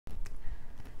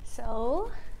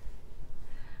So,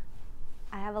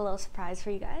 I have a little surprise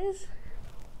for you guys.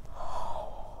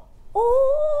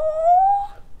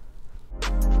 Oh!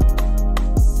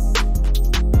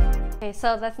 Okay,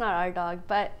 so that's not our dog,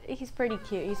 but he's pretty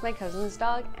cute. He's my cousin's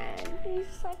dog, and he's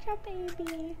such a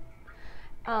baby.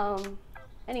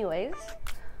 Anyways,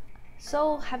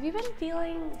 so have you been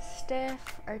feeling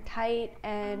stiff or tight,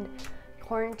 and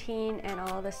quarantine and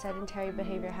all the sedentary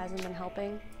behavior hasn't been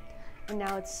helping? And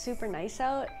now it's super nice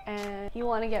out and you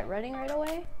want to get running right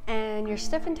away, and you're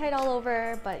stiff and tight all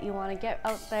over, but you want to get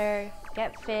out there,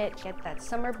 get fit, get that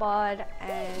summer bod,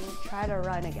 and try to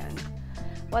run again.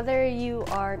 Whether you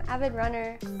are an avid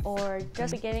runner or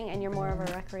just beginning and you're more of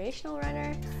a recreational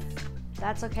runner,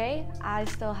 that's okay. I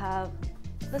still have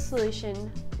the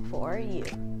solution for you.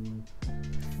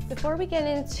 Before we get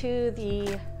into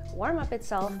the warm-up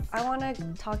itself, I want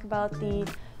to talk about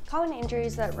the common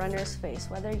injuries that runners face,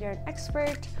 whether you're an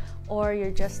expert or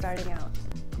you're just starting out.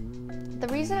 The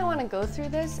reason I want to go through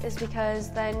this is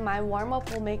because then my warm-up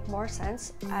will make more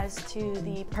sense as to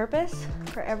the purpose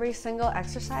for every single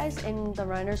exercise in the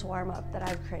runner's warm-up that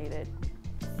I've created.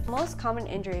 Most common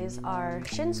injuries are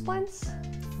shin splints,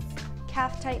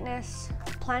 calf tightness,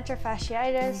 plantar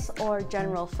fasciitis or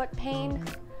general foot pain,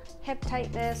 hip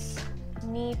tightness,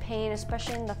 knee pain,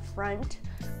 especially in the front,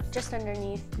 just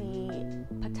underneath the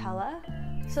patella.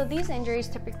 So these injuries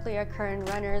typically occur in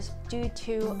runners due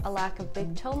to a lack of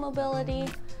big toe mobility,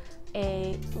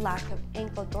 a lack of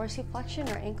ankle dorsiflexion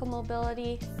or ankle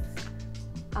mobility,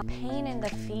 pain in the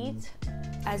feet,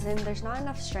 as in there's not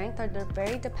enough strength, or they're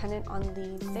very dependent on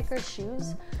the thicker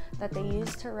shoes that they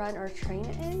use to run or train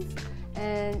in.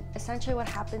 And essentially what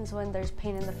happens when there's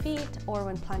pain in the feet or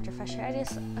when plantar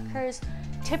fasciitis occurs,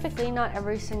 typically, not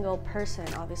every single person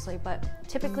obviously, but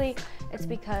typically it's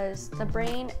because the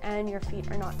brain and your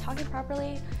feet are not talking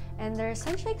properly, and they're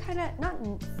essentially kind of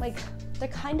they're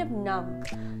kind of numb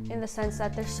in the sense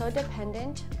that they're so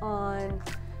dependent on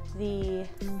the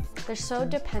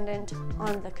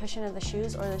cushion of the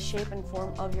shoes or the shape and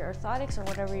form of your orthotics or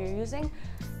whatever you're using,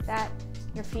 that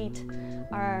your feet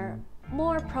are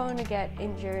more prone to get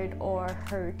injured or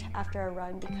hurt after a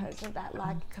run because of that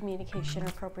lack of communication or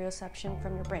proprioception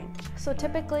from your brain. So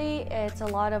typically it's a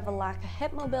lot of a lack of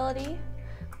hip mobility,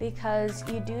 because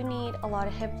you do need a lot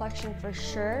of hip flexion for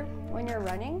sure when you're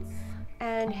running,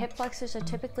 and hip flexors are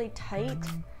typically tight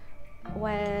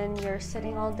when you're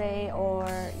sitting all day or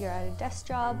you're at a desk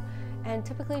job, and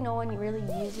typically no one really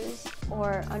uses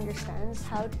or understands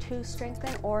how to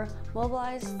strengthen or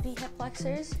mobilize the hip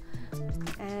flexors,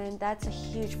 and that's a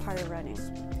huge part of running.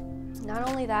 Not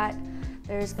only that,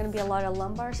 there's going to be a lot of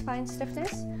lumbar spine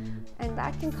stiffness, and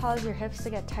that can cause your hips to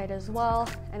get tight as well,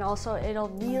 and also it'll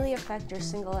really affect your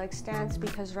single leg stance,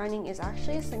 because running is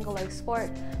actually a single leg sport,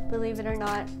 believe it or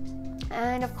not.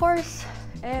 And of course,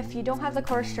 if you don't have the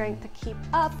core strength to keep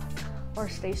up or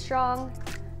stay strong,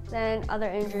 then other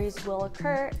injuries will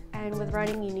occur, and with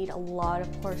running you need a lot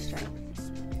of core strength.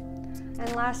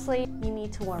 And lastly, you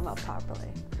need to warm up properly.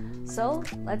 So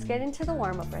let's get into the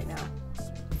warm-up right now.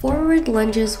 Forward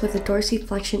lunges with a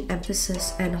dorsiflexion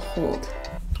emphasis and hold.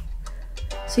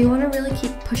 So you want to really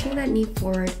keep pushing that knee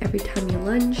forward every time you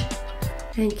lunge,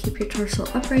 and keep your torso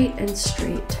upright and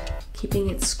straight, keeping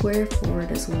it square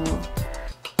forward as well.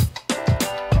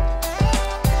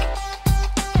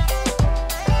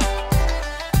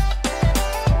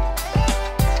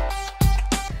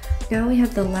 Now we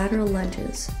have the lateral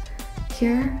lunges.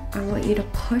 Here, I want you to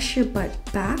push your butt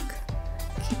back,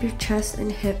 keep your chest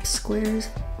and hips squares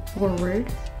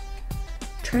forward,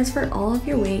 transfer all of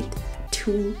your weight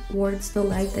towards the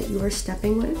leg that you are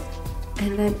stepping with,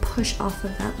 and then push off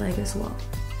of that leg as well.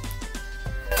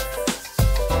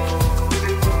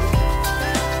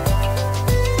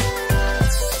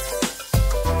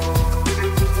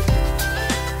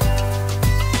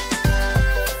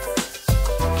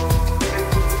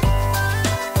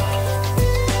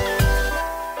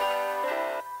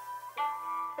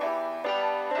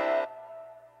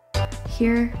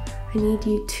 Here, I need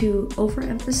you to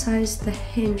overemphasize the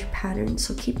hinge pattern,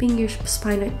 so keeping your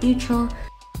spine at neutral,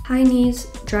 high knees,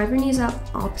 drive your knees up,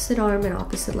 opposite arm and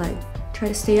opposite leg. Try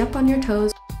to stay up on your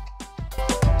toes.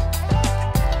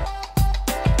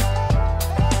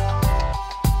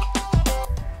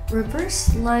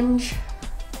 Reverse lunge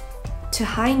to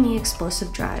high knee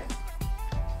explosive drive.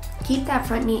 Keep that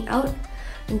front knee out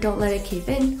and don't let it cave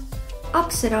in.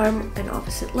 Opposite arm and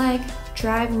opposite leg,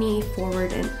 drive knee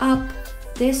forward and up.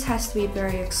 This has to be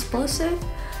very explosive,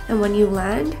 and when you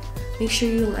land, make sure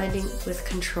you're landing with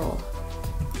control.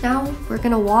 Now we're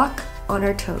gonna walk on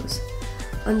our toes,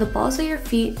 on the balls of your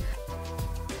feet,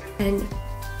 and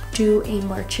do a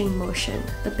marching motion.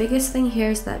 The biggest thing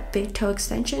here is that big toe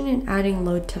extension and adding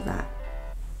load to that.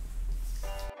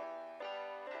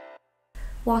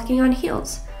 Walking on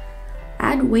heels.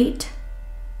 Add weight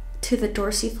to the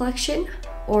dorsiflexion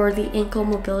or the ankle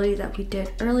mobility that we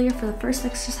did earlier for the first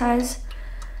exercise,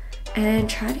 and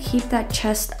try to keep that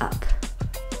chest up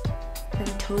and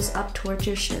toes up towards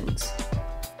your shins.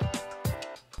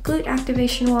 Glute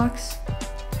activation walks.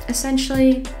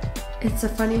 Essentially, it's a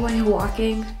funny way of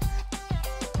walking.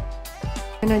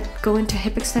 I'm gonna go into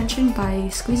hip extension by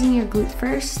squeezing your glute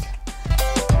first.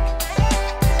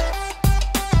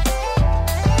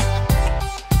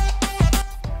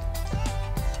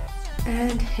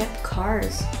 And hip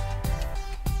cars.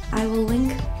 I will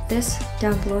link this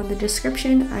down below in the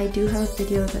description. I do have a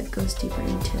video that goes deeper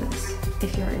into this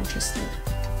if you're interested.